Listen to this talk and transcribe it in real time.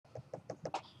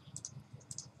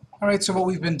Alright, so what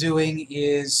we've been doing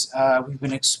is we've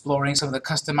been exploring some of the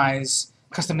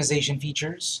customization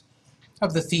features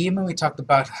of the theme, and we talked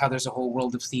about how there's a whole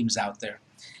world of themes out there.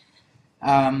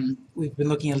 We've been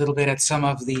looking a little bit at some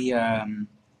of the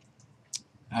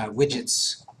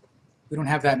widgets. We don't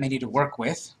have that many to work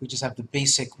with. We just have the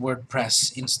basic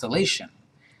WordPress installation.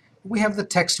 We have the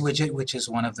text widget, which is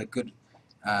one of the good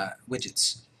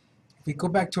widgets. If we go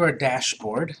back to our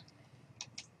dashboard,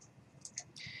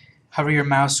 hover your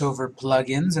mouse over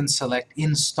plugins and select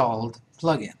installed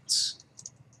plugins.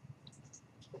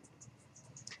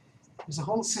 There's a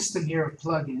whole system here of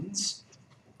plugins.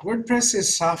 WordPress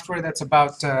is software that's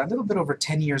about a little bit over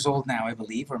 10 years old now, I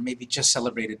believe, or maybe just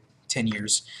celebrated 10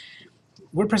 years.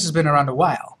 WordPress has been around a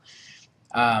while.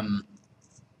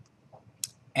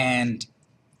 And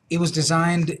it was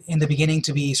designed in the beginning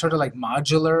to be sort of like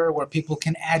modular, where people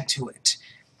can add to it.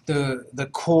 The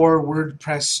core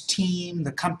WordPress team,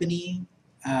 the company,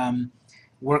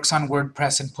 works on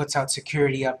WordPress and puts out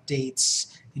security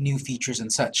updates, new features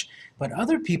and such. But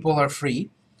other people are free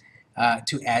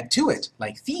to add to it,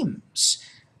 like themes.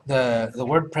 The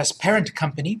WordPress parent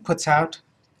company puts out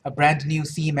a brand new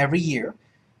theme every year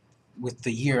with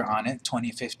the year on it,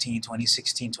 2015,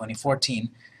 2016, 2014.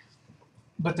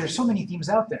 But there's so many themes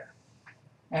out there.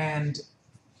 And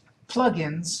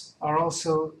plugins are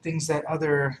also things that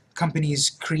other companies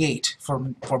create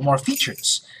for more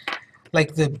features.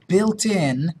 Like the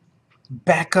built-in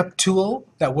backup tool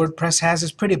that WordPress has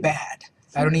is pretty bad.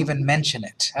 I don't even mention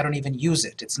it. I don't even use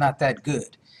it. It's not that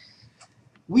good.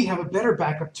 We have a better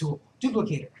backup tool,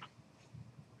 Duplicator.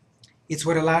 It's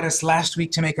what allowed us last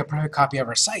week to make a perfect copy of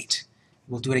our site.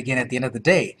 We'll do it again at the end of the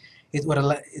day.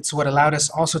 It's what allowed us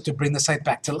also to bring the site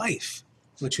back to life,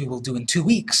 which we will do in 2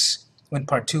 weeks when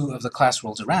part 2 of the class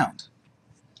rolls around.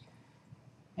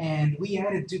 And we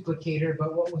added Duplicator,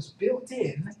 but what was built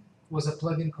in was a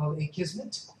plugin called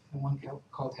Akismet and one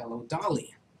called Hello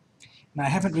Dolly. Now, I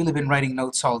haven't really been writing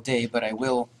notes all day, but I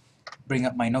will bring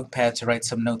up my notepad to write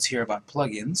some notes here about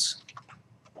plugins.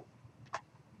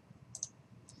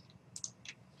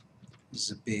 This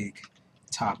is a big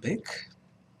topic.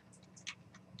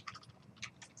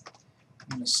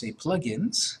 I'm going to say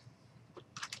plugins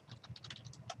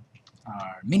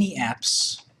are mini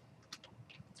apps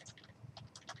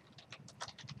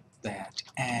that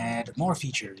add more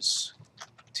features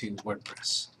to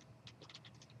WordPress.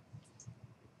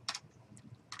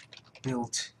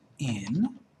 Built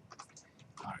in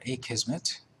are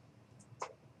Akismet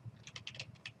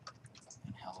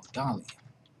and Hello Dolly.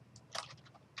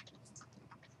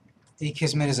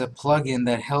 Akismet is a plugin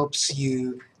that helps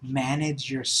you manage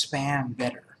your spam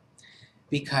better,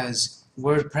 because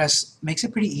WordPress makes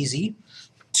it pretty easy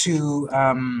to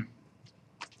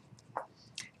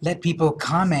let people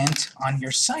comment on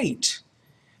your site.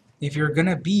 If you're going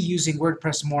to be using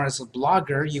WordPress more as a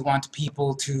blogger, you want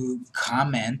people to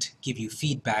comment, give you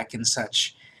feedback and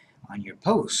such on your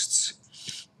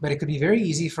posts. But it could be very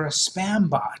easy for a spam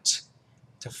bot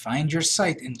to find your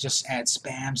site and just add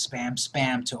spam, spam,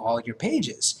 spam to all your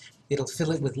pages. It'll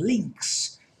fill it with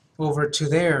links over to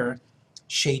their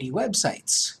shady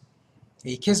websites.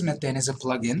 Akismet then is a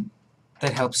plugin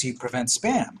that helps you prevent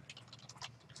spam.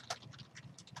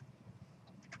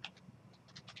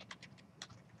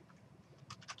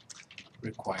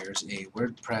 Requires a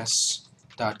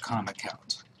WordPress.com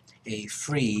account, a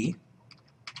free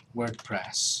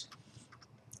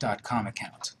WordPress.com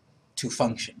account to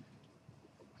function.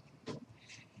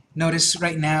 Notice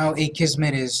right now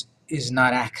Akismet is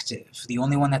not active. The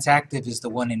only one that's active is the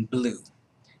one in blue,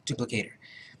 Duplicator.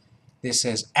 This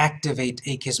says activate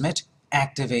Akismet,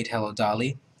 activate Hello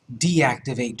Dolly,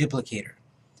 deactivate Duplicator.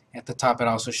 At the top it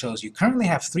also shows you currently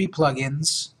have 3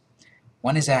 plugins.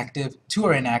 1 is active, 2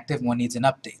 are inactive, 1 needs an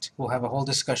update. We'll have a whole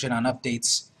discussion on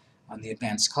updates on the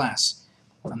advanced class,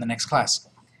 on the next class.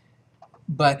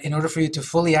 But in order for you to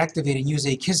fully activate and use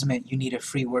Akismet, you need a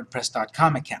free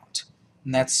WordPress.com account.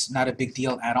 And that's not a big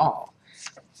deal at all.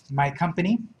 My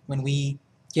company, when we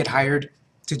get hired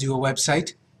to do a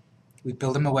website, we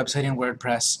build them a website in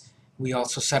WordPress. We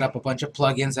also set up a bunch of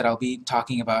plugins that I'll be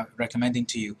talking about, recommending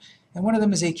to you. And one of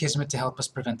them is Akismet to help us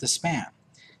prevent the spam.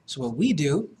 So what we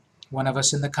do, one of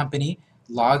us in the company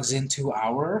logs into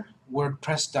our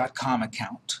WordPress.com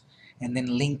account and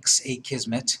then links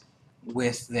Akismet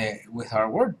with our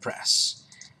WordPress.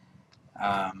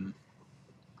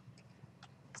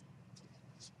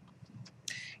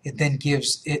 It then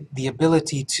gives it the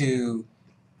ability to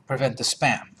prevent the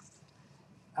spam.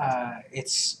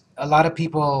 It's a lot of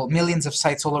people, millions of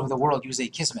sites all over the world use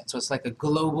Akismet, so it's like a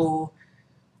global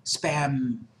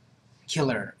spam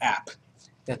killer app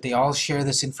that they all share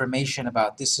this information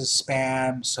about this is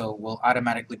spam, so we'll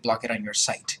automatically block it on your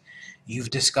site. You've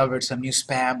discovered some new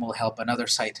spam, we'll help another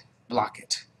site block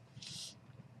it.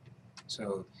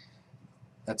 So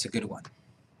that's a good one.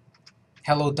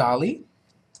 Hello Dolly.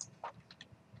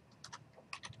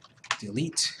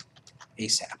 Delete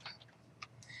ASAP.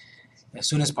 As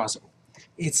soon as possible.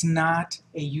 It's not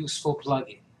a useful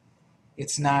plugin.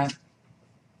 It's not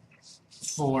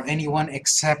for anyone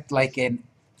except like a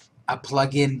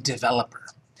plugin developer.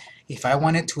 If I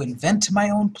wanted to invent my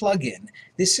own plugin,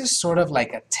 this is sort of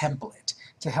like a template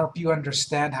to help you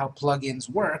understand how plugins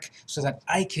work so that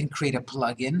I can create a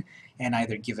plugin and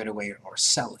either give it away or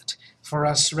sell it. For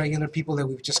us regular people that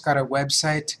we've just got a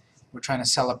website, we're trying to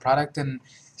sell a product and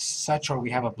such, or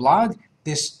we have a blog,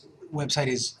 this website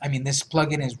is, this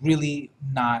plugin is really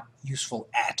not useful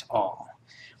at all.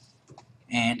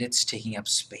 And it's taking up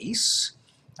space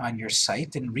on your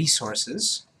site and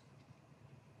resources.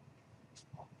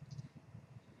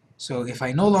 So if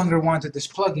I no longer wanted this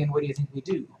plugin, what do you think we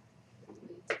do?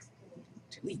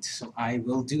 Delete. So I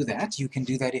will do that. You can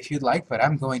do that if you'd like, but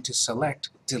I'm going to select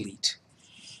delete.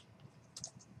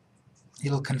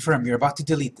 It'll confirm you're about to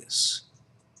delete this.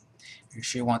 You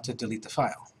sure you want to delete the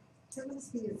file. That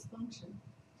must be its function,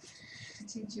 to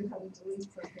teach you how to delete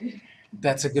something.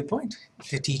 That's a good point.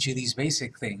 To teach you these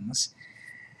basic things,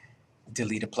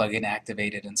 delete a plugin,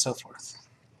 activate it, and so forth.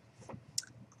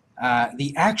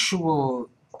 The actual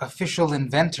official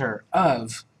inventor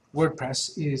of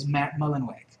WordPress is Matt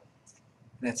Mullenweg.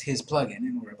 That's his plugin,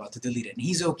 and we're about to delete it. And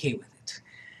he's okay with it.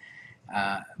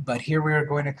 But here we are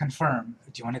going to confirm,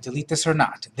 do you want to delete this or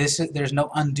not? There's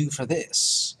no undo for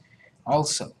this.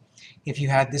 Also, if you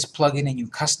had this plugin and you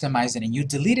customize it and you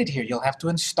delete it here, you'll have to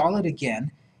install it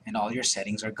again, and all your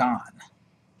settings are gone.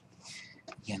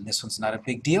 Again, this one's not a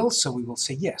big deal, so we will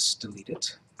say yes, delete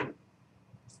it.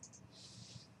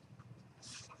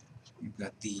 We've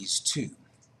got these two.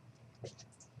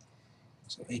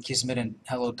 So Akismet and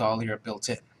Hello Dolly are built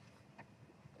in.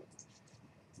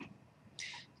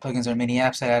 Plugins are mini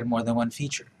apps that add more than one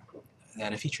feature.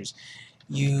 That are features.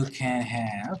 You can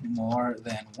have more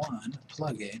than one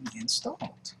plugin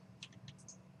installed.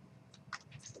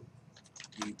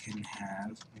 You can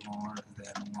have more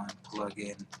than one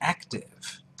plugin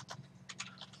active.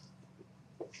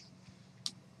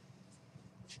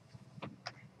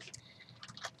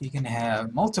 You can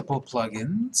have multiple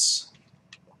plugins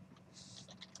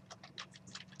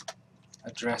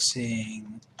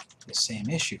addressing the same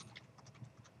issue,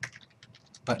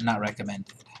 but not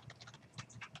recommended.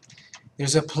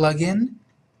 There's a plugin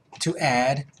to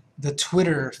add the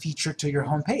Twitter feature to your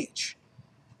home page.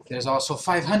 There's also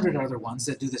 500 other ones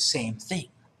that do the same thing.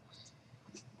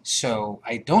 So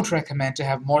I don't recommend to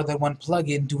have more than one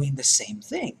plugin doing the same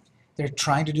thing. They're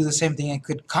trying to do the same thing and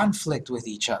could conflict with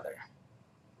each other.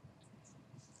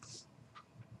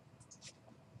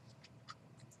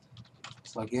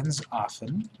 Plugins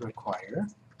often require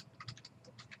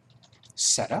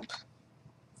setup.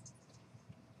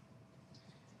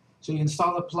 So you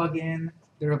install a plugin,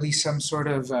 there will be some sort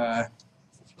of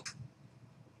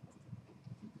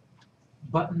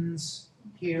buttons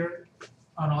here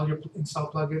on all your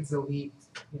installed plugins. There'll be,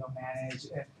 manage.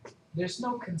 There's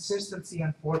no consistency,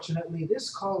 unfortunately. This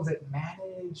calls it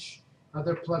manage.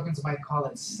 Other plugins might call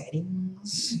it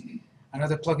settings.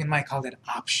 Another plugin might call it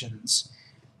options.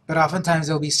 But oftentimes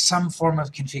there'll be some form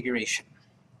of configuration.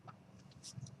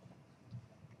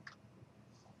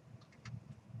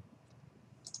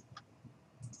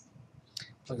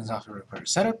 Plugins often require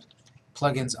setup.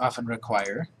 Plugins often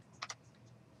require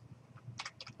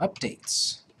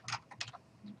updates.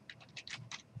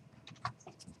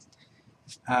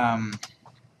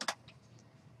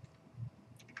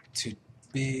 To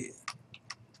big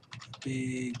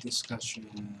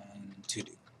discussion to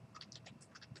do.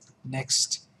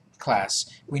 Next class,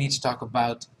 we need to talk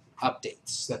about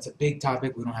updates. That's a big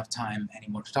topic. We don't have time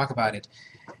anymore to talk about it.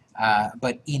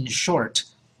 But in short,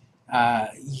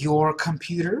 your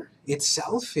computer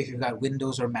itself, if you've got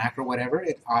Windows or Mac or whatever,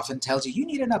 it often tells you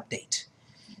need an update.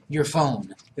 Your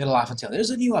phone, it'll often tell you there's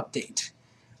a new update.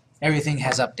 Everything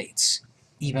has updates.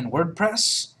 Even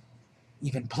WordPress,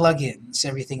 even plugins,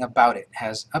 everything about it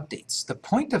has updates. The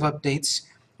point of updates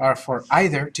are for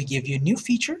either to give you new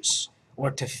features or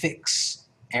to fix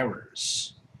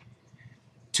errors,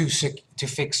 to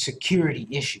fix security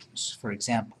issues, for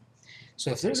example.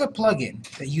 So if there's a plugin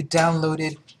that you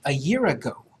downloaded a year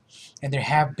ago and there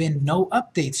have been no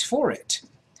updates for it,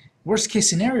 worst case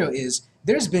scenario is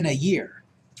there's been a year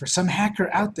for some hacker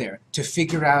out there to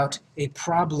figure out a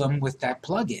problem with that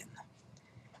plugin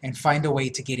and find a way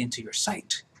to get into your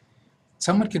site.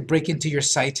 Someone could break into your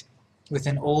site with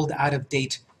an old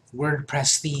out-of-date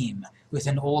WordPress theme, with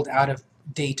an old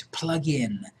out-of-date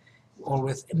plugin, or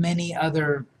with many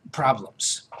other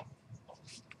problems.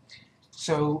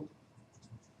 So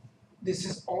this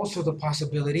is also the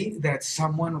possibility that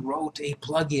someone wrote a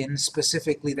plugin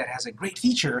specifically that has a great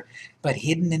feature, but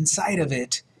hidden inside of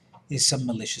it is some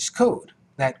malicious code.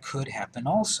 That could happen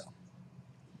also.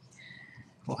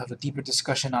 We'll have a deeper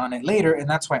discussion on it later, and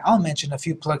that's why I'll mention a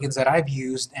few plugins that I've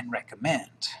used and recommend.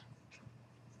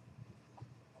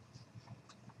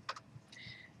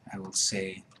 I will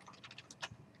say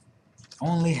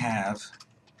only have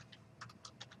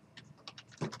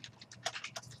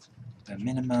the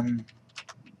minimum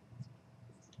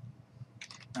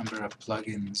number of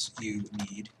plugins you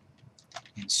need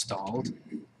installed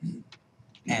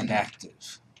and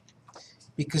active.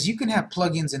 Because you can have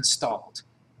plugins installed,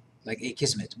 like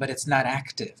Akismet, but it's not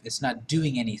active, it's not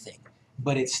doing anything,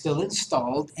 but it's still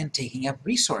installed and taking up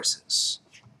resources.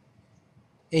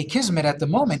 Akismet at the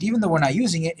moment, even though we're not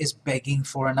using it, is begging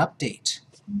for an update.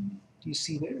 Do you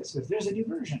see there? It says there's a new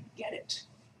version, get it.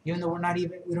 Even though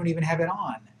we don't even have it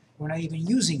on. We're not even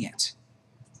using it.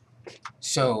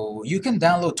 So you can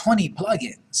download 20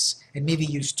 plugins and maybe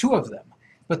use 2 of them,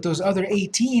 but those other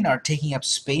 18 are taking up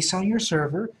space on your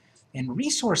server and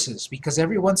resources, because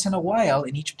every once in a while,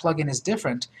 and each plugin is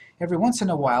different, every once in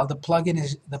a while the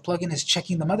plugin is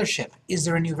checking the mothership. Is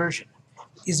there a new version?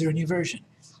 Is there a new version?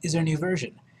 Is there a new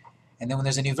version? And then when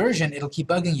there's a new version, it'll keep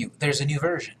bugging you. There's a new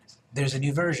version. There's a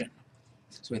new version.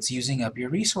 So it's using up your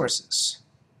resources.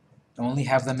 Only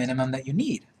have the minimum that you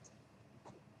need.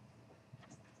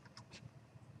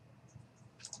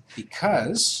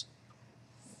 Because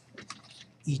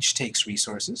each takes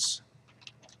resources.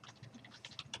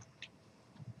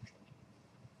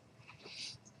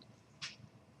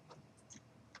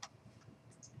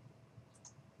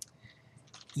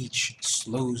 Each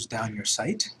slows down your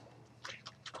site.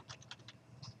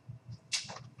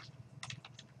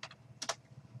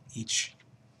 Each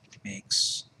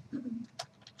makes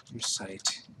your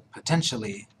site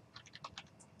potentially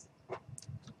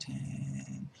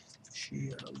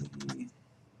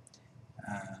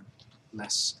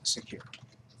less secure.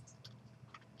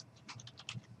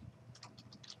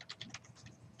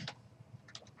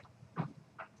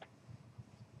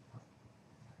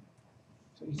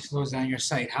 So it slows down your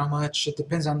site. How much? It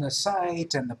depends on the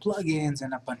site and the plugins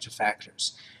and a bunch of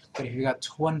factors. But if you've got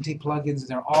 20 plugins and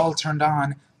they're all turned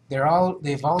on,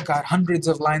 they've all got hundreds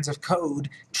of lines of code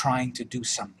trying to do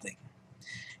something.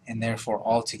 And therefore,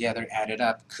 altogether added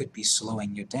up, could be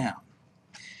slowing you down.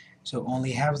 So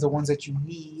only have the ones that you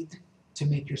need to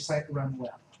make your site run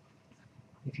well.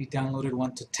 If you downloaded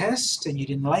one to test and you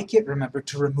didn't like it, remember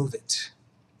to remove it.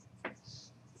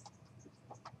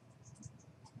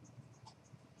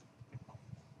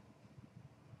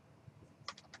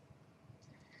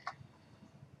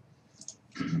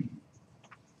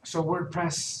 So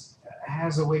WordPress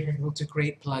has a way for people to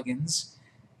create plugins,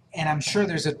 and I'm sure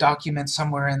there's a document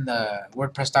somewhere in the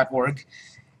WordPress.org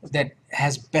that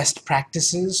has best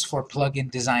practices for plugin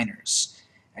designers.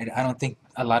 I don't think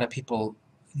a lot of people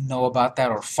know about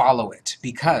that or follow it,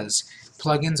 because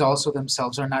plugins also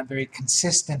themselves are not very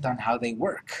consistent on how they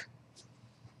work.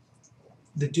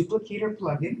 The duplicator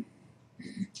plugin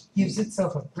gives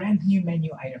itself a brand new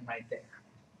menu item right there.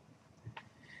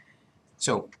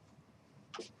 So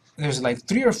there's like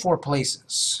 3 or 4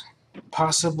 places,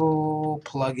 possible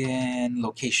plugin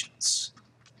locations.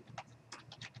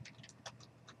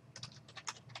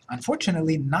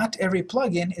 Unfortunately, not every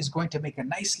plugin is going to make a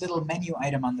nice little menu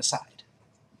item on the side.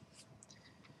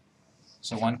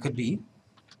 So one could be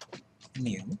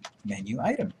new menu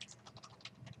item,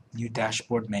 new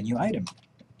dashboard menu item.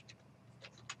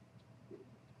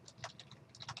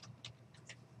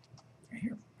 Right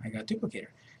here, I got duplicator.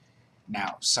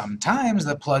 Now, sometimes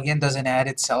the plugin doesn't add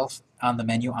itself on the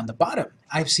menu on the bottom.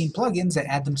 I've seen plugins that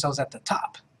add themselves at the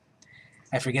top.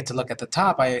 I forget to look at the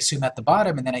top, I assume at the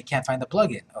bottom, and then I can't find the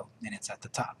plugin. Oh, and it's at the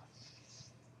top.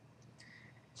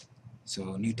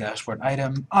 So new dashboard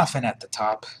item, often at the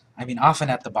top. Often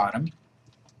at the bottom.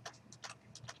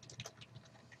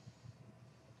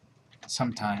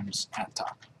 Sometimes at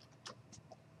top.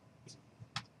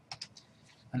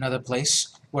 Another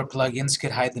place where plugins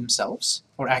could hide themselves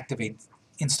or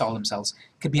install themselves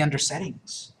could be under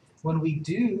settings. When we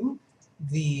do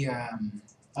the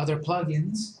other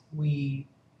plugins, we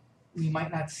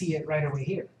might not see it right away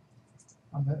here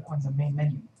on the main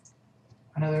menu.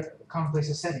 Another common place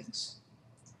is settings.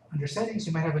 Under settings,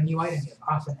 you might have a new item here,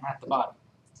 often at the bottom,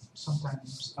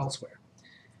 sometimes elsewhere.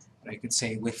 But I could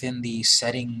say within the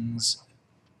settings,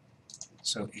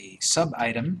 so a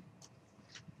sub-item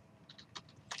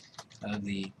of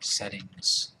the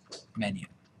settings menu.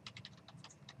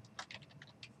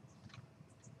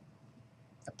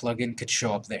 A plugin could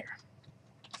show up there.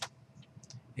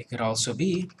 It could also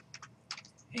be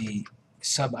a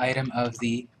sub-item of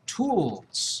the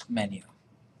tools menu.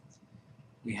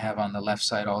 We have on the left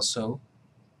side also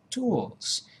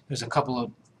tools. There's a couple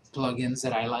of plugins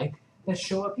that I like that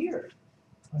show up here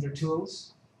under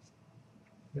tools.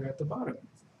 They're at the bottom.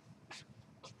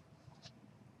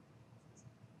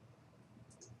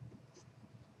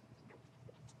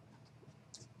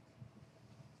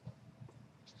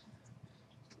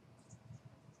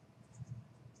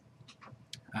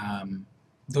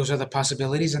 Those are the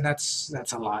possibilities, and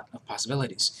that's a lot of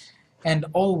possibilities. And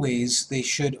always, they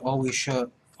should always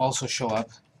also show up.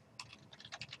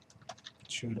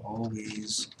 Should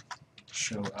always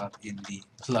show up in the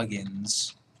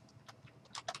plugins,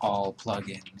 all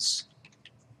plugins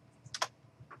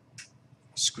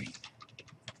screen.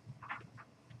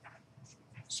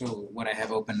 So what I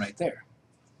have open right there,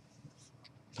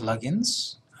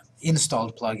 plugins,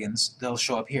 installed plugins, they'll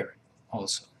show up here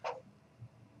also.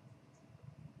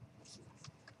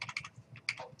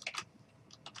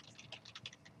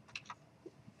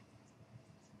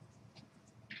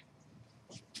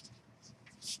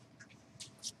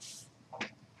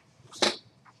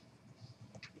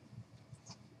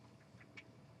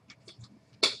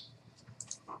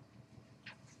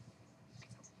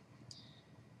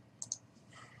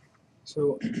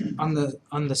 So on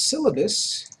the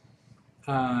syllabus,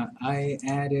 I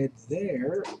added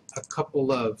there a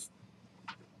couple of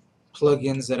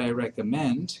plugins that I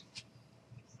recommend.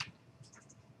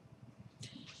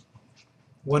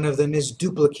 One of them is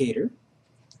Duplicator.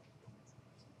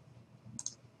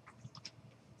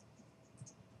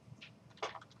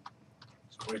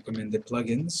 So recommended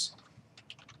plugins.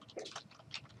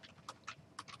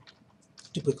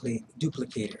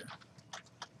 Duplicator.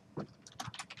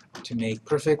 To make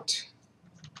perfect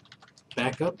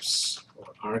backups or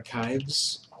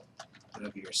archives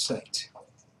of your site.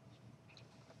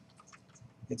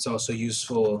 It's also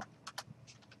useful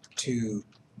to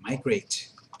migrate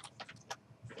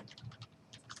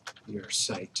your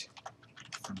site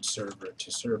from server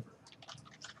to server.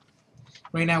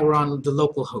 Right now we're on the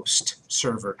local host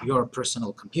server, your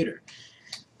personal computer.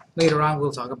 Later on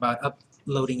we'll talk about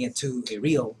uploading it to a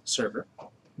real server.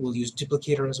 We'll use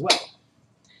Duplicator as well.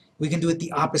 We can do it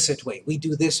the opposite way. We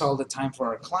do this all the time for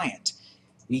our client.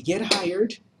 We get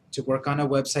hired to work on a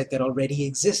website that already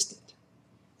existed.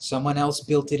 Someone else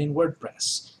built it in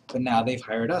WordPress, but now they've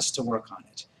hired us to work on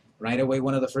it. Right away,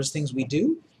 one of the first things we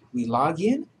do, we log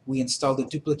in, we install the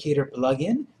Duplicator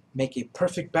plugin, make a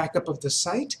perfect backup of the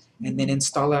site, and then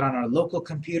install it on our local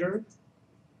computer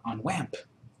on WAMP,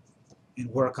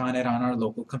 and work on it on our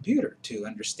local computer to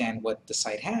understand what the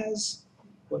site has,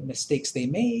 what mistakes they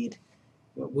made,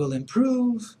 what will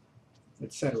improve,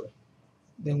 etc.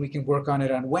 Then we can work on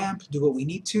it on WAMP, do what we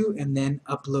need to, and then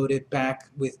upload it back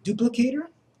with Duplicator.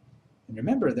 And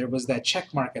remember, there was that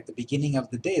check mark at the beginning of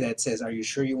the day that says, are you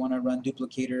sure you want to run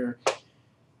Duplicator,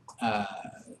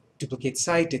 duplicate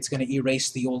site? It's going to erase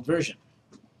the old version.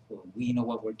 Well, we know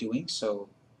what we're doing, so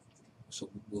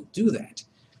we'll do that.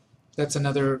 That's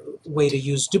another way to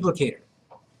use Duplicator.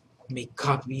 Make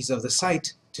copies of the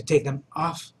site to take them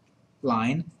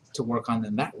offline to work on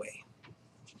them that way.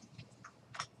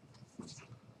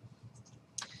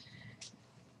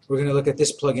 We're going to look at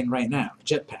this plugin right now,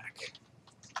 Jetpack.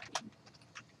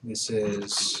 This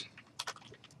is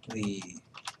the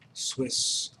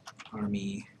Swiss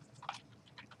Army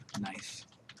knife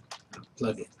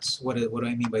plugins. What do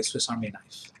I mean by Swiss Army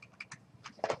knife?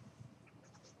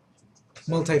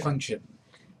 Multifunction,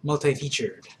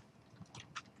 multi-featured,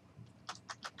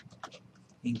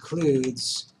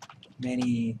 includes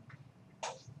many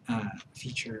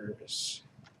features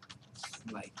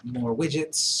like more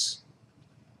widgets,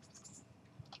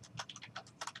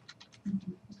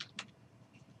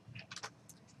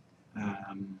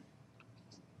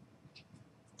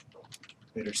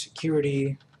 better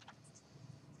security,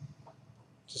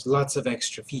 just lots of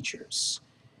extra features.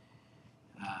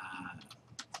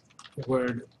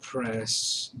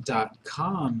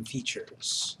 WordPress.com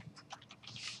features.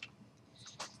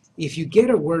 If you get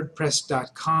a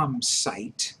WordPress.com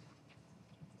site,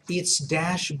 its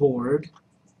dashboard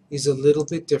is a little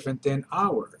bit different than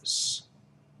ours.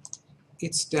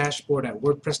 Its dashboard at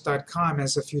WordPress.com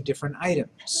has a few different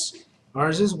items.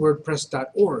 Ours is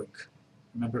WordPress.org.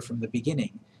 Remember from the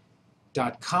beginning.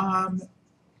 .com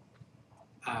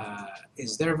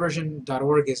is their version,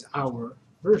 .org is our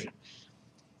version.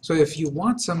 So if you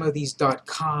want some of these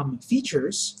 .com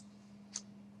features,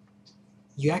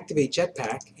 You activate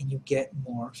Jetpack and you get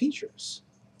more features.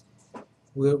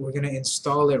 We're going to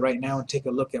install it right now and take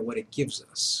a look at what it gives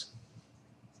us.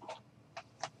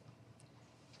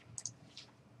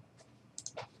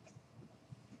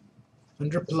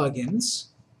 Under Plugins,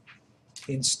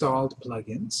 Installed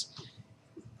Plugins,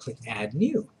 click Add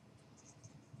New.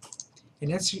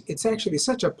 And it's actually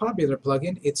such a popular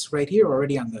plugin, it's right here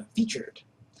already on the Featured.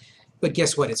 But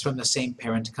guess what? It's from the same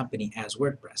parent company as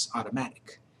WordPress,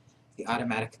 Automatic. The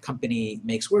Automatic company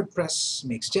makes WordPress,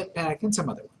 makes Jetpack, and some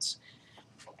other ones.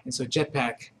 And so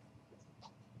Jetpack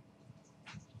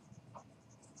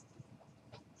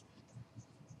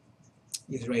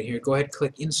is right here. Go ahead,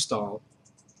 click Install.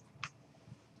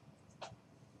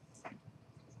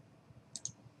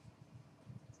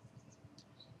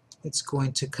 It's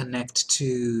going to connect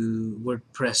to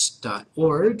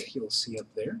WordPress.org. You'll see up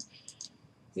there.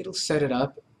 It'll set it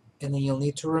up, and then you'll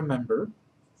need to remember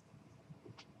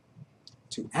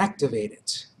to activate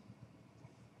it.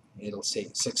 It'll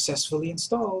say successfully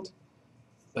installed,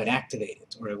 but activate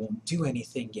it, or it won't do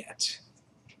anything yet.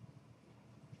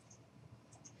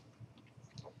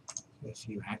 If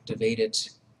you activate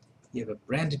it, you have a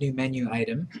brand new menu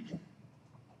item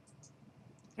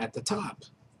at the top.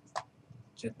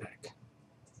 Jetpack.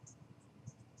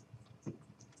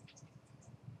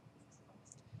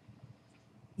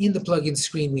 In the plugin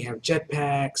screen, we have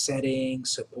Jetpack,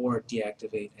 Settings, Support,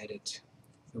 Deactivate, Edit.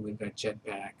 And we've got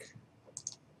Jetpack.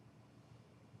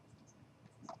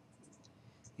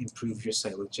 Improve your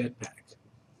site with Jetpack.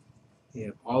 You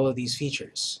have all of these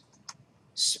features.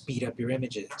 Speed up your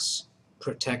images,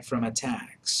 protect from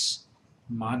attacks,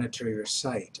 monitor your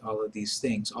site, all of these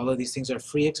things. All of these things are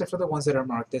free except for the ones that are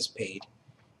marked as paid.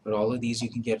 But all of these you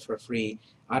can get for free.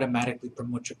 Automatically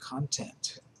promote your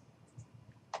content,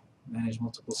 manage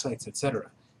multiple sites,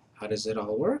 etc. How does it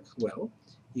all work? Well,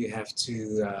 you have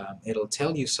to, it'll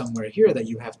tell you somewhere here that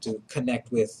you have to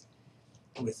connect with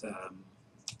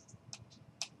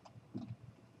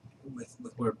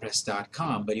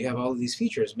WordPress.com, but you have all of these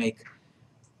features. Make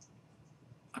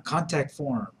a contact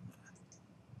form,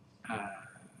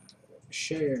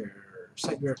 share,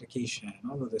 site verification,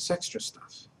 all of this extra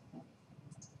stuff.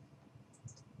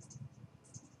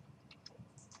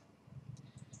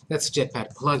 That's a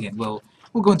Jetpack plugin. We'll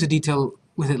go into detail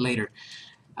with it later.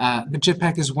 But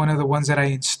Jetpack is one of the ones that I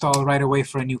install right away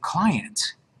for a new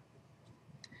client.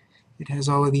 It has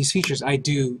all of these features. I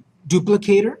do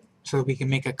Duplicator, so that we can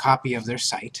make a copy of their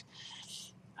site.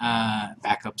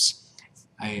 Backups.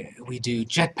 We do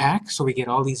Jetpack, so we get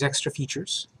all these extra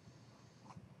features.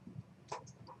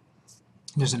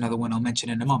 There's another one I'll mention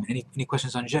in a moment. Any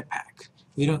questions on Jetpack?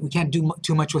 We can't do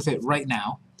too much with it right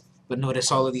now, but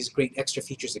notice all of these great extra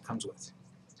features it comes with.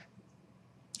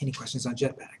 Any questions on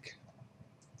Jetpack?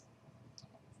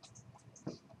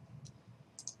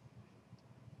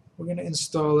 We're going to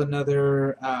install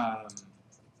another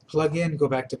plugin. Go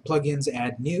back to Plugins,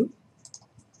 Add New.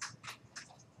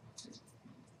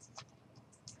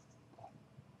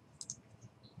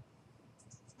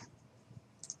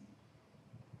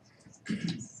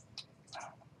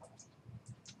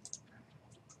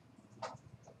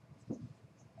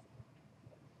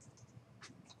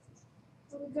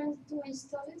 Are we going to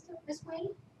install it as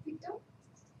well, Victor?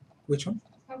 Which one?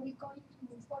 Are we going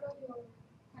to follow your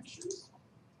actions?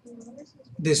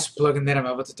 This plugin that I'm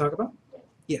about to talk about?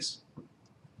 Yes.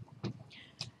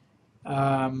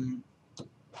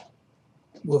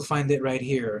 We'll find it right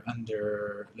here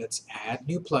under, let's add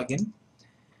new plugin.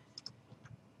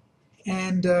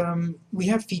 And we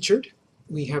have featured,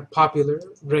 we have popular,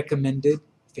 recommended,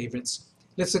 favorites.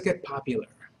 Let's look at popular.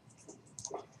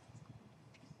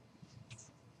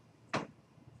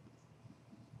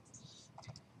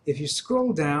 If you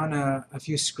scroll down a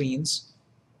few screens,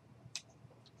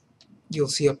 you'll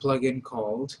see a plugin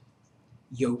called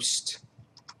Yoast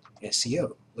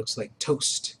SEO. Looks like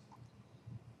toast.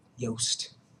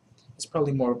 Yoast. It's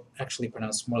probably more actually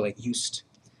pronounced more like Yoast.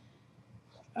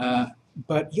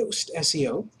 But Yoast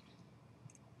SEO,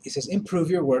 it says improve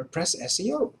your WordPress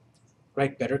SEO.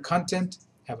 Write better content,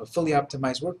 have a fully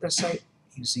optimized WordPress site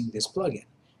using this plugin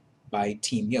by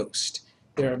Team Yoast.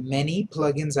 There are many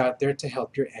plugins out there to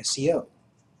help your SEO.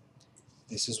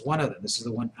 This is one of them. This is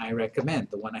the one I recommend,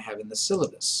 the one I have in the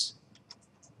syllabus.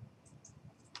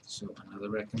 So another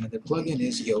recommended plugin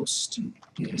is Yoast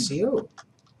SEO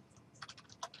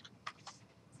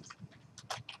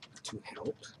to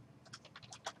help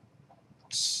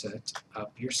set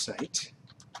up your site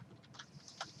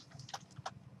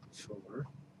for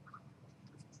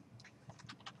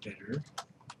better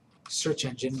search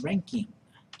engine ranking.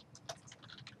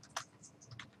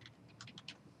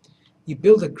 You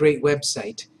build a great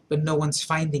website, but no one's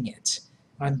finding it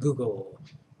on Google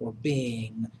or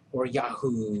Bing or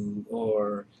Yahoo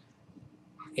or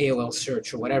AOL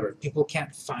search or whatever. People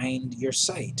can't find your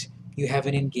site. You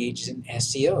haven't engaged in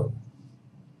SEO.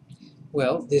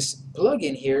 Well, this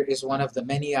plugin here is one of the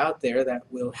many out there that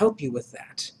will help you with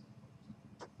that.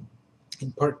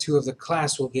 In part 2 of the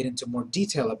class, we'll get into more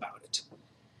detail about it.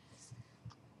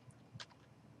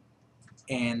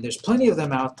 And there's plenty of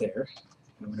them out there.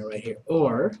 I'm going to write here,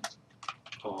 or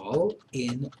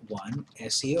all-in-one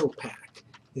SEO pack.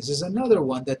 This is another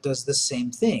one that does the same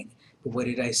thing. But what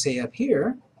did I say up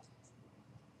here?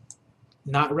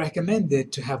 Not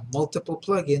recommended to have multiple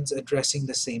plugins addressing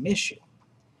the same issue.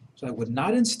 So I would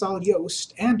not install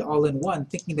Yoast and all-in-one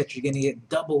thinking that you're going to get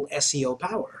double SEO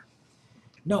power.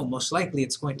 No, most likely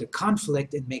it's going to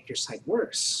conflict and make your site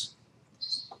worse.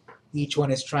 Each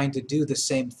one is trying to do the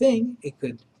same thing. It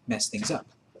could mess things up.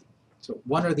 So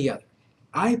one or the other.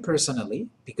 I personally,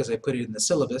 because I put it in the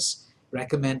syllabus,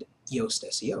 recommend Yoast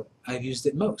SEO. I've used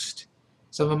it most.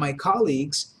 Some of my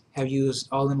colleagues have used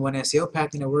all-in-one SEO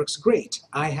pack and it works great.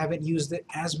 I haven't used it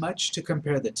as much to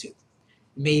compare the two.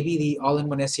 Maybe the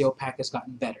all-in-one SEO pack has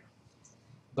gotten better.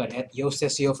 But at Yoast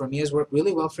SEO for me has worked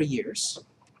really well for years.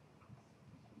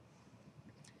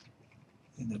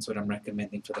 And that's what I'm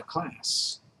recommending for the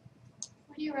class.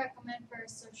 What do you recommend for a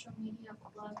social media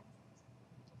plug?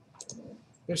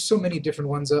 There's so many different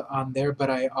ones on there, but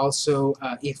I also,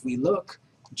 if we look,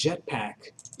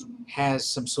 Jetpack has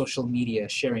some social media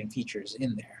sharing features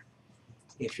in there.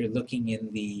 If you're looking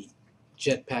in the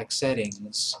Jetpack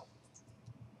settings,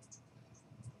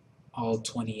 all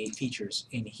 28 features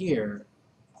in here,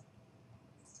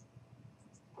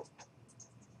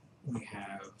 we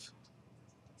have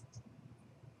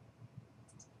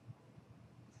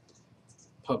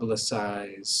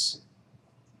publicize.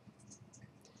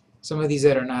 Some of these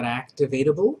that are not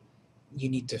activatable, you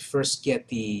need to first get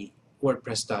the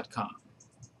WordPress.com.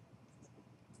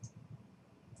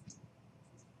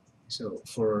 So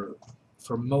for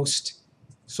most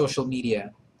social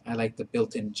media, I like the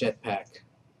built-in Jetpack.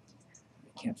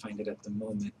 I can't find it at the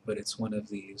moment, but it's one of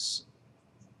these.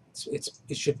 It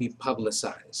should be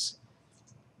publicize.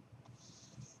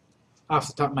 Off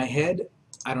the top of my head,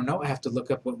 I don't know. I have to look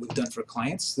up what we've done for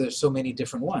clients. There's so many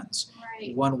different ones.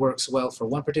 Right. One works well for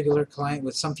one particular client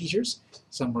with some features.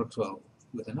 Some works well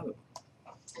with another one.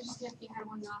 I just think if you had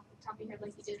one off the top of your head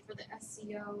like you did for the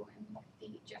SEO and the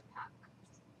Jetpack.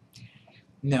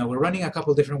 No, we're running a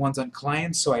couple different ones on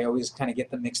clients, so I always kind of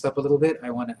get them mixed up a little bit. I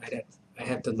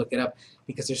have to look it up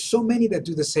because there's so many that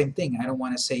do the same thing. I don't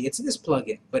want to say it's this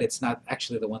plugin, but it's not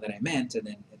actually the one that I meant, and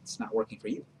then it's not working for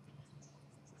you.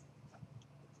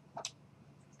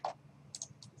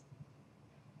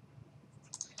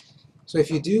 So if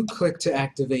you do click to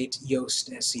activate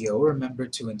Yoast SEO, remember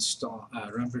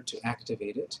to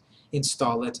activate it,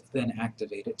 install it, then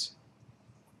activate it.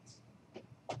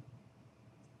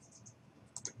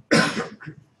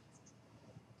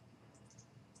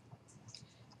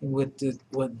 And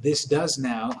what this does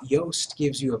now, Yoast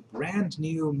gives you a brand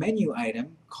new menu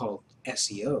item called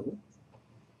SEO.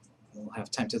 We'll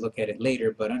have time to look at it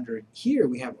later, but under here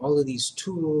we have all of these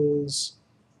tools.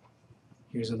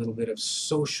 Here's a little bit of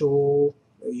social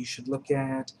that you should look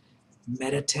at,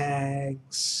 meta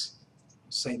tags,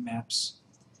 sitemaps.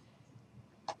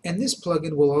 And this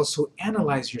plugin will also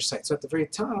analyze your site. So at the very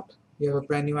top, you have a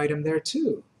brand new item there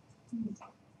too.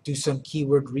 Do some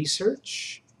keyword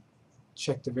research.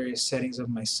 Check the various settings of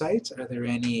my site. Are there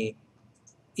any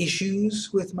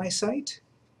issues with my site?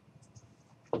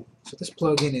 So this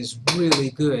plugin is really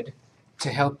good to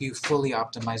help you fully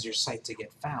optimize your site to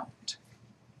get found.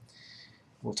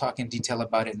 We'll talk in detail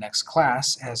about it next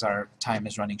class as our time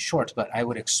is running short, but I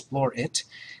would explore it.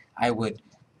 I would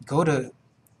go to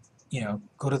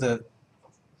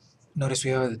notice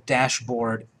we have the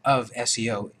dashboard of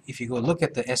SEO. If you go look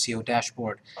at the SEO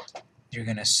dashboard, you're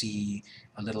going to see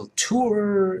a little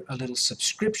tour, a little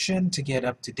subscription to get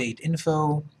up-to-date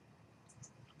info.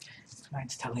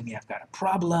 Mine's telling me I've got a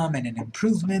problem and an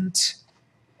improvement.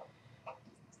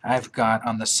 I've got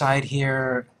on the side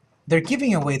here, they're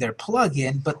giving away their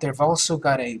plugin, but they've also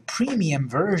got a premium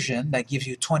version that gives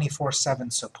you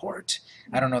 24/7 support.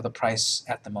 I don't know the price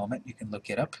at the moment. You can look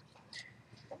it up.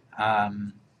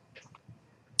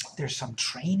 There's some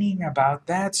training about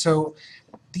that. So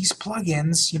these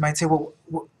plugins, you might say, well,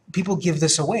 people give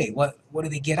this away. What do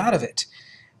they get out of it?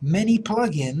 Many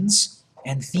plugins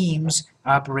and themes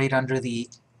operate under the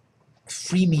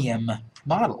freemium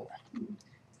model.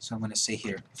 So I'm going to say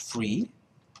here, free,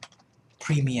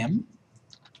 premium,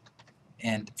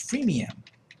 and freemium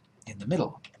in the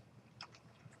middle.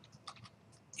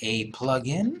 A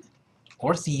plugin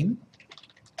or theme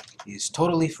is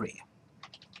totally free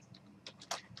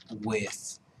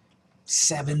with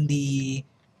 70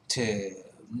 to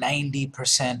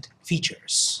 90%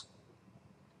 features.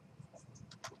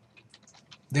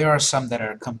 There are some that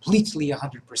are completely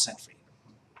 100% free.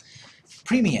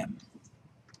 Premium,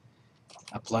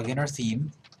 a plugin or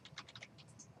theme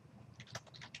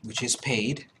which is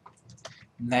paid,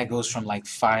 and that goes from like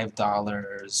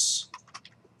 $5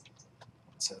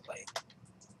 to like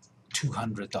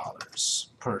 $200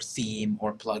 per theme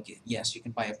or plugin. Yes, you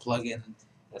can buy a plugin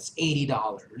that's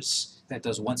 $80 that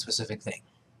does one specific thing.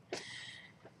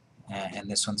 And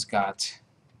this one's got,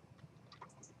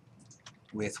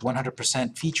 with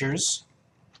 100% features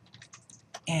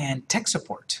and tech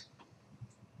support.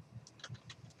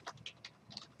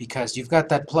 Because you've got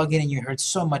that plugin and you heard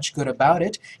so much good about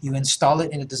it, you install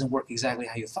it and it doesn't work exactly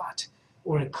how you thought.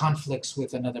 Or it conflicts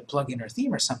with another plugin or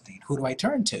theme or something. Who do I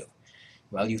turn to?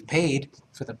 Well, you've paid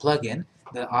for the plugin.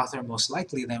 The author most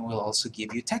likely then will also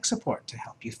give you tech support to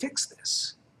help you fix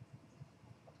this.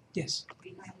 Yes?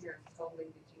 Behind your totally,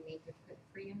 did you need to put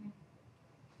free in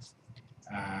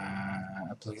there?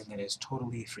 A plugin that is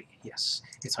totally free. Yes.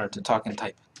 It's hard to talk and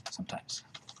type sometimes.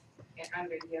 And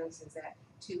under Yoast, is that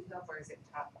to help or is it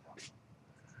top help?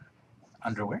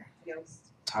 Underwear? Yoast.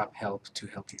 Top help, to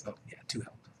help you. Oh, yeah, to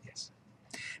help. Yes.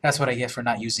 That's what I get for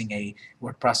not using a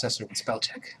word processor with spell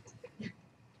check. I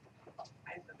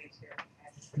have to make sure.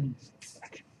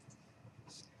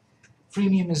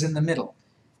 Freemium is in the middle.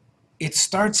 It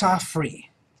starts off free,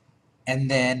 and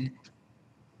then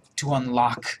to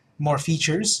unlock more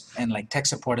features and like tech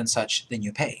support and such, then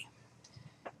you pay.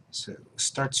 So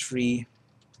starts free,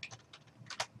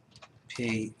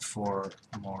 pay for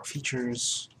more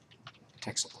features,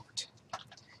 tech support.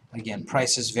 Again,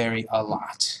 prices vary a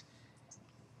lot.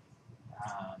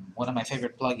 One of my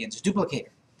favorite plugins is Duplicator.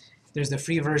 There's the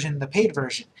free version, the paid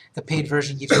version. The paid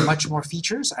version gives you much more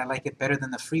features. I like it better than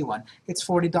the free one. It's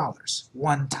 $40,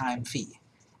 one-time fee,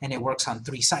 and it works on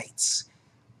 3 sites.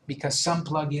 Because some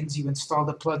plugins, you install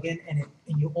the plugin and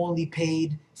you only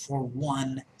paid for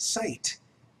 1 site.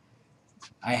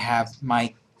 I have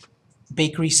my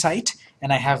bakery site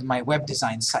and I have my web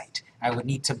design site. I would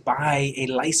need to buy a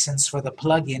license for the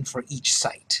plugin for each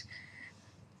site.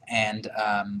 And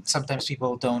sometimes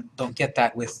people don't get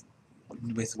that with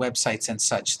websites and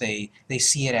such. They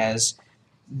see it as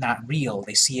not real.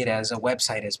 They see it as a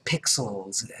website, as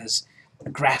pixels, as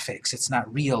graphics. It's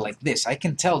not real like this. I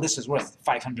can tell this is worth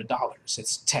 $500.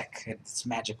 It's tech, it's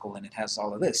magical, and it has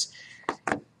all of this.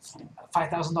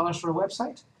 $5,000 for a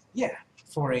website? Yeah,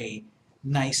 for a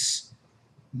nice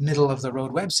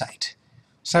middle-of-the-road website.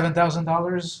 $7,000,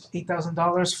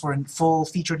 $8,000 for a full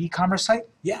featured e-commerce site?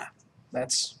 Yeah,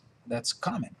 that's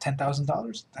common.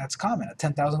 $10,000? That's common, a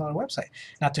 $10,000 website.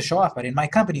 Not to show off, but in my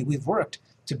company, we've worked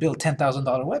to build $10,000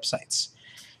 websites.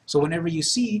 So whenever you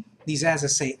see these ads that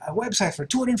say, a website for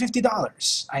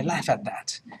 $250, I laugh at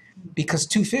that. Because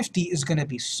 $250 is going to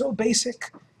be so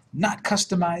basic, not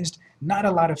customized, not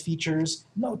a lot of features,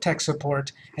 no tech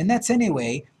support, and that's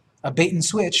anyway a bait and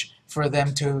switch for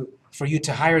you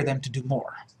to hire them to do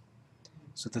more.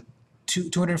 So the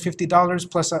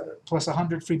 $250 plus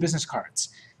 100 free business cards.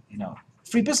 You know,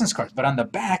 free business cards, but on the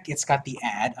back it's got the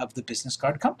ad of the business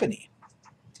card company.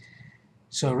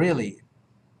 So really,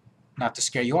 not to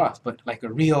scare you off, but like a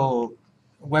real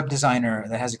web designer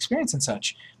that has experience and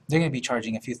such, they're going to be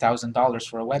charging a few $1,000s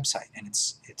for a website, and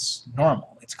it's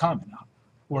normal, it's common.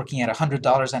 Working at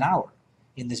 $100 an hour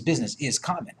in this business is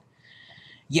common.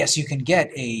 Yes, you can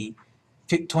get a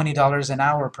 $20 an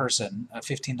hour person, a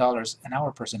 $15 an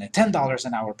hour person, a $10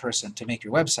 an hour person to make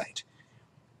your website,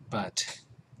 but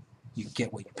you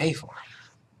get what you pay for.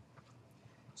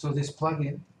 So this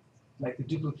plugin, like the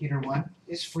Duplicator one,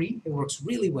 is free. It works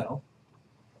really well,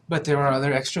 but there are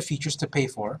other extra features to pay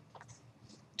for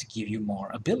to give you more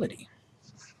ability.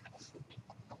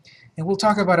 And we'll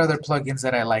talk about other plugins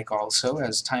that I like also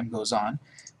as time goes on.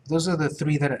 Those are the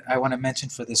 3 that I want to mention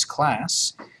for this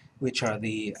class, which are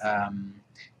the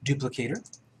Duplicator,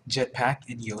 Jetpack,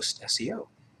 and Yoast SEO.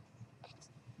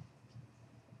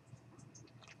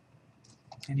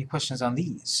 Any questions on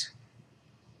these?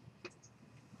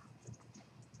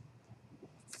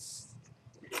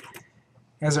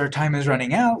 As our time is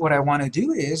running out, what I want to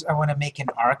do is I want to make an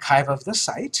archive of the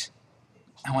site.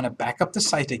 I want to back up the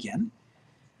site again.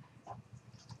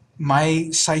 My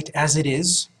site as it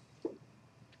is,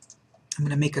 I'm going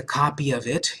to make a copy of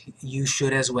it. You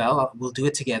should as well. We'll do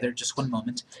it together, just one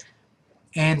moment.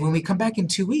 And when we come back in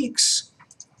 2 weeks,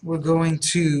 we're going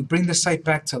to bring the site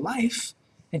back to life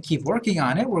and keep working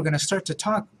on it. We're going to start to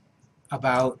talk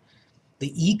about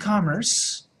the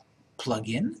e-commerce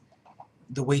plugin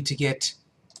the way to get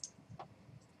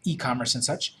e-commerce and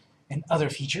such, and other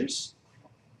features,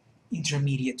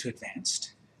 intermediate to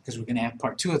advanced, because we're going to have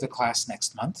part 2 of the class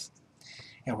next month,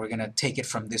 and we're going to take it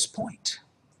from this point.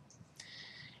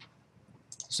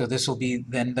 So this will be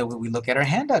then the way we look at our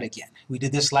handout again. We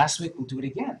did this last week, we'll do it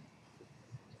again.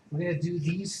 We're going to do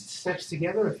these steps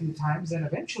together a few times, and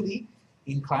eventually,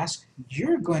 in class,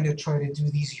 you're going to try to do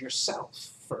these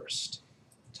yourself first.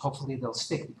 Hopefully they'll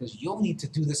stick, because you'll need to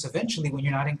do this eventually when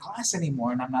you're not in class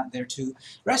anymore and I'm not there to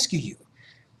rescue you.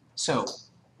 So,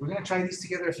 we're going to try these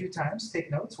together a few times.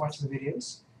 Take notes, watch the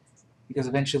videos, because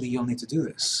eventually you'll need to do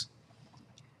this.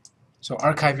 So,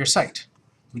 archive your site.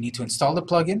 We need to install the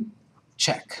plugin.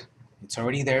 Check. It's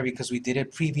already there because we did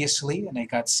it previously and it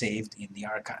got saved in the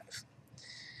archive.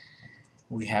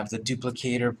 We have the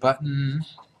duplicator button.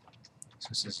 So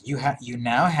it says you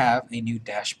now have a new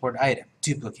dashboard item,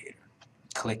 duplicator.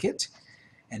 Click it,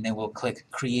 and then we'll click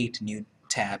Create New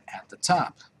tab at the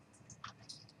top.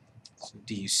 So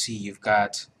do you see you've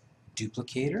got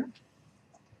duplicator,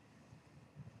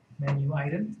 menu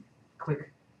item,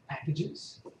 click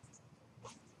Packages.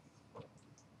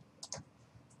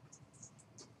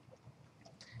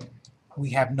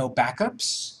 We have no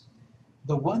backups.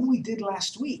 The one we did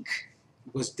last week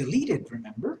was deleted,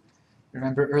 remember?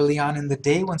 Remember early on in the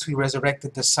day, once we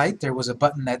resurrected the site, there was a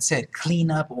button that said clean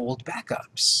up old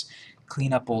backups,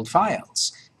 clean up old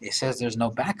files. It says there's no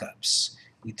backups.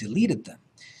 We deleted them.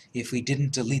 If we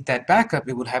didn't delete that backup,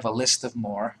 it would have a list of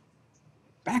more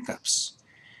backups.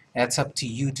 That's up to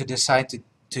you to decide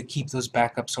to keep those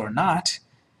backups or not.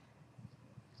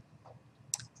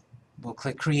 We'll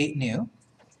click Create New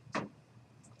on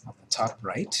the top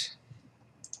right.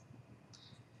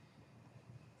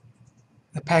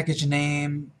 The package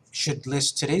name should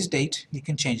list today's date. You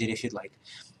can change it if you'd like.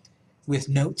 With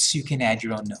notes, you can add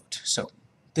your own note. So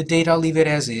the date, I'll leave it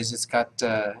as is. It's got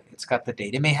the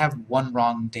date. It may have one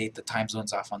wrong date. The time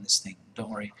zone's off on this thing. Don't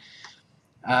worry.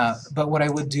 But what I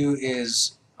would do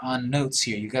is on notes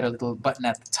here, you've got a little button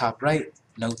at the top right.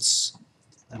 Notes.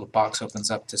 A little box opens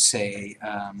up to say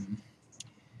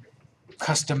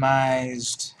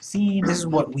customized theme. This is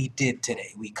what we did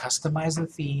today. We customized the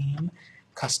theme.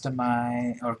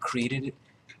 Created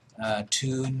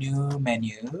 2 new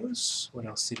menus. What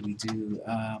else did we do?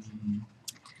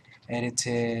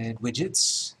 Edited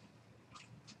widgets.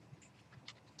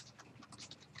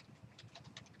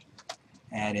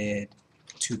 Added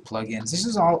 2 plugins. This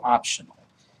is all optional,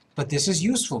 but this is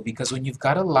useful because when you've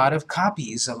got a lot of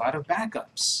copies, a lot of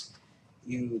backups,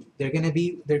 they're going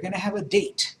to have a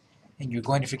date, and you're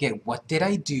going to forget what did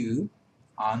I do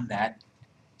on that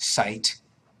site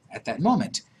at that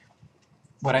moment.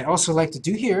 What I also like to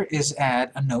do here is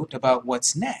add a note about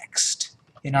what's next.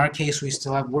 In our case, we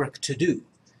still have work to do.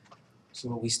 So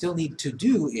what we still need to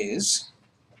do is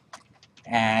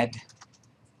add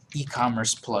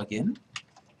e-commerce plugin,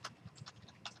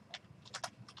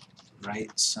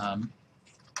 write some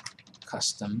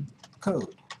custom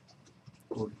code.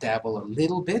 We'll dabble a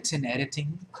little bit in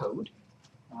editing code,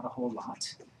 not a whole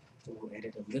lot. We'll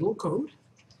edit a little code.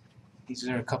 These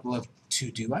are a couple of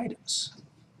to-do items.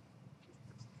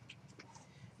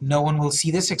 No one will see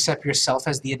this except yourself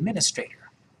as the administrator.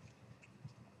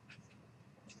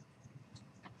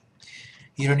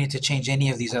 You don't need to change any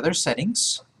of these other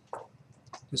settings.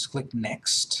 Just click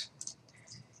Next.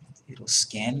 It'll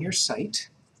scan your site.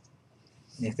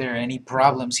 And if there are any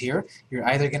problems here, you're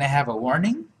either going to have a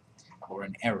warning or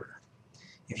an error.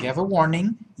 If you have a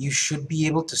warning, you should be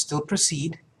able to still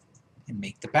proceed and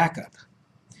make the backup.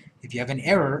 If you have an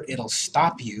error, it'll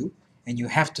stop you, and you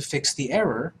have to fix the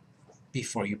error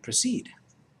before you proceed.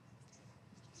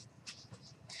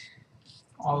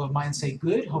 All of mine say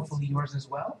good, hopefully yours as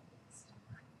well.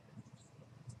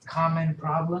 Common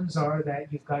problems are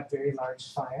that you've got very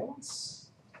large files,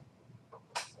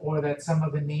 or that some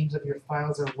of the names of your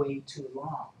files are way too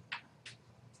long.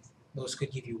 Those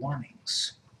could give you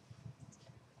warnings.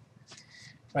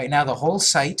 Right now the whole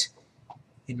site,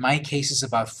 in my case, is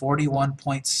about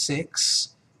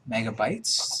 41.6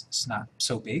 megabytes. It's not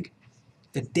so big.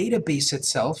 The database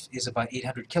itself is about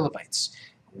 800 kilobytes.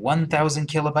 1,000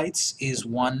 kilobytes is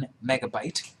 1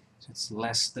 megabyte. So it's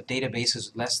less. The database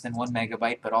is less than 1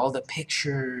 megabyte, but all the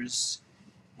pictures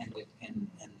and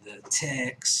the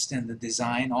text and the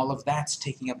design, all of that's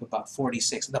taking up about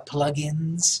 46. The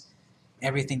plugins,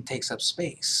 everything takes up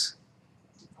space.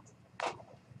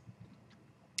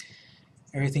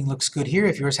 Everything looks good here.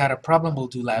 If yours had a problem, we'll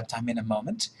do lab time in a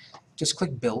moment. Just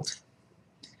click Build.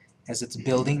 As it's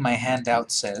building, my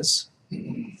handout says,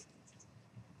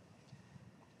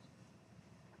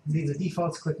 Leave the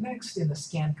defaults, click next. In the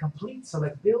scan complete,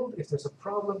 select build. If there's a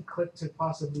problem, click to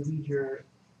possibly read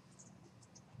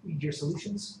your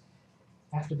solutions.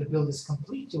 After the build is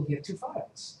complete, you'll get two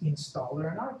files,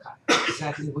 installer and archive,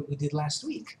 exactly what we did last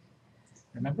week.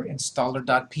 Remember,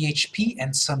 installer.php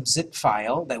and some zip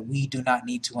file that we do not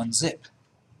need to unzip.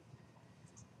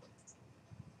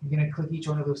 You're going to click each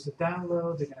one of those to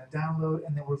download. They're going to download,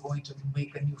 and then we're going to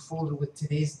make a new folder with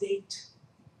today's date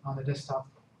on the desktop.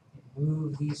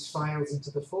 Move these files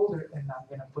into the folder, and I'm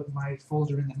going to put my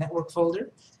folder in the network folder,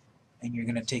 and you're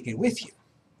going to take it with you.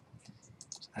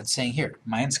 That's saying here,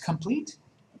 mine's complete.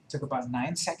 Took about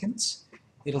 9 seconds.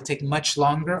 It'll take much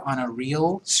longer on a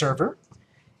real server,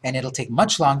 and it'll take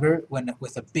much longer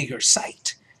with a bigger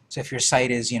site. So if your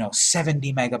site is,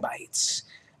 70 megabytes,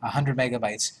 100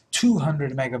 megabytes,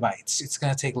 200 megabytes, it's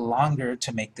going to take longer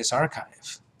to make this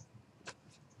archive.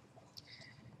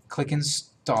 Click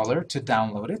Installer to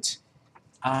download it.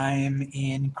 I'm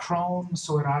in Chrome,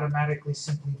 so it automatically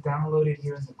simply downloaded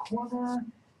here in the corner.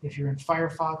 If you're in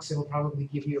Firefox, it'll probably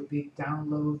give you a big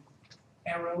download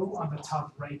arrow on the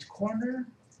top right corner.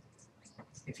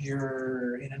 If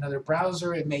you're in another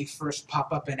browser, it may first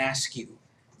pop up and ask you,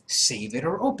 save it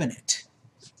or open it.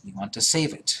 You want to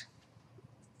save it.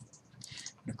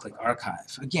 I'm going to click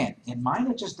Archive. Again, in mine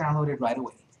it just downloaded right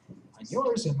away. On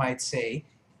yours it might say,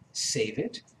 save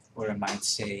it, or it might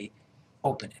say,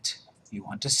 open it. You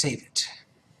want to save it.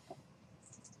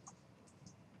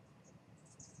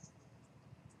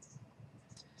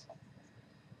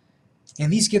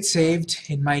 And these get saved,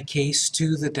 in my case,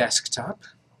 to the desktop.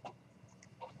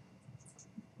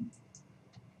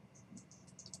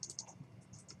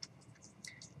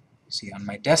 See, on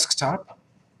my desktop,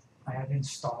 I have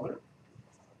installer.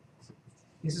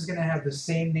 This is going to have the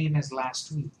same name as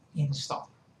last week,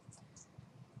 install.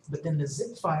 But then the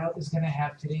zip file is going to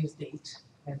have today's date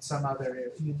and some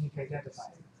other unique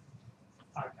identifier,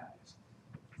 archive.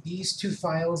 These two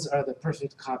files are the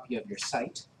perfect copy of your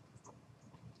site.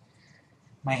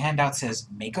 My handout says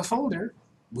make a folder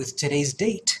with today's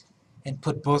date and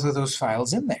put both of those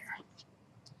files in there.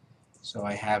 So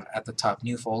I have at the top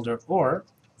new folder, or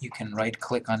you can right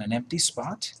click on an empty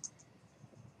spot,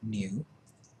 new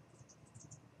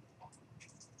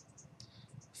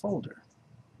folder.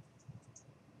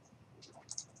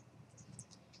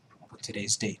 Put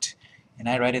today's date. And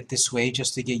I write it this way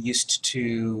just to get used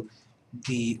to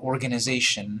the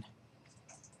organization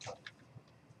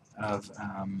of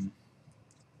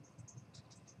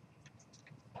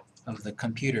the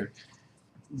computer.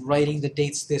 Writing the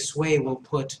dates this way will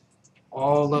put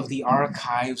all of the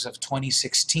archives of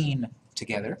 2016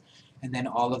 together, and then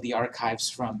all of the archives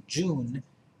from June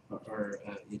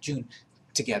June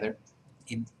together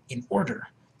in order.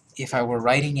 If I were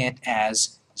writing it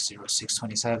as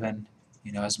 0627,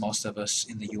 as most of us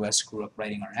in the US grew up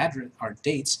writing our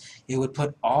dates, it would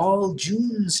put all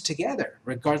Junes together,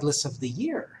 regardless of the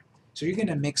year. So you're going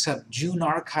to mix up June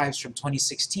archives from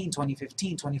 2016,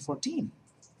 2015, 2014.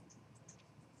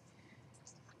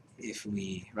 If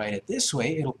we write it this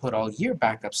way, it'll put all year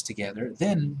backups together,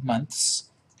 then months,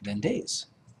 then days.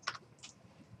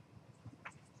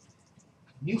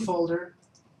 New folder,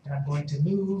 and I'm going to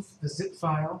move the zip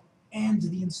file and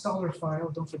the installer file.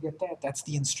 Don't forget that. That's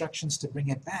the instructions to bring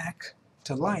it back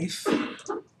to life.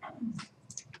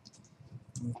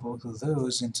 Move both of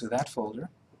those into that folder.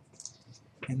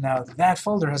 And now that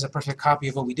folder has a perfect copy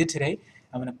of what we did today.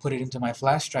 I'm going to put it into my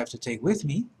flash drive to take with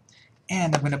me,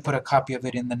 and I'm going to put a copy of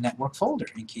it in the network folder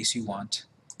in case you want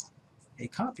a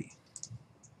copy.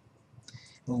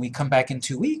 When we come back in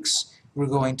 2 weeks, we're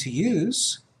going to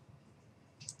use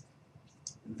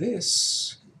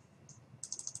this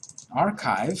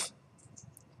archive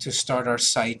to start our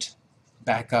site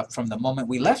back up from the moment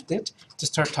we left it to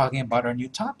start talking about our new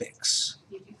topics.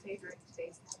 Did you favorite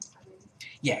today's notes already?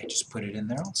 Yeah, I just put it in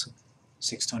there also,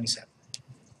 627.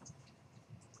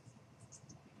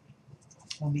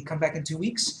 When we come back in 2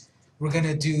 weeks, we're going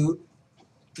to do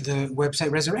the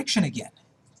website resurrection again.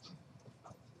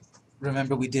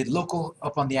 Remember, we did local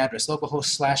up on the address,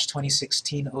 localhost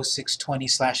 /2016 0620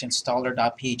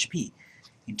 /installer.php.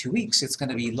 In 2 weeks, it's going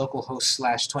to be localhost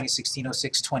 /2016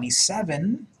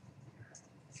 0627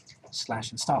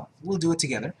 /installer. We'll do it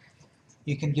together.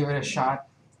 You can give it a shot.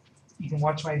 You can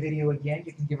watch my video again.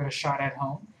 You can give it a shot at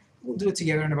home. We'll do it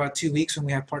together in about 2 weeks when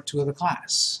we have part 2 of the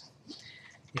class.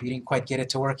 If you didn't quite get it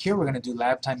to work here, we're going to do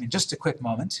lab time in just a quick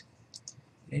moment.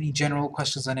 Any general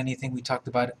questions on anything we talked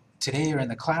about today or in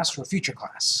the class or a future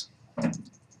class?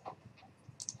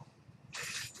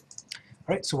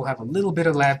 Alright, so we'll have a little bit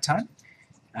of lab time.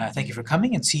 Thank you for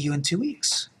coming, and see you in 2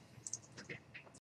 weeks.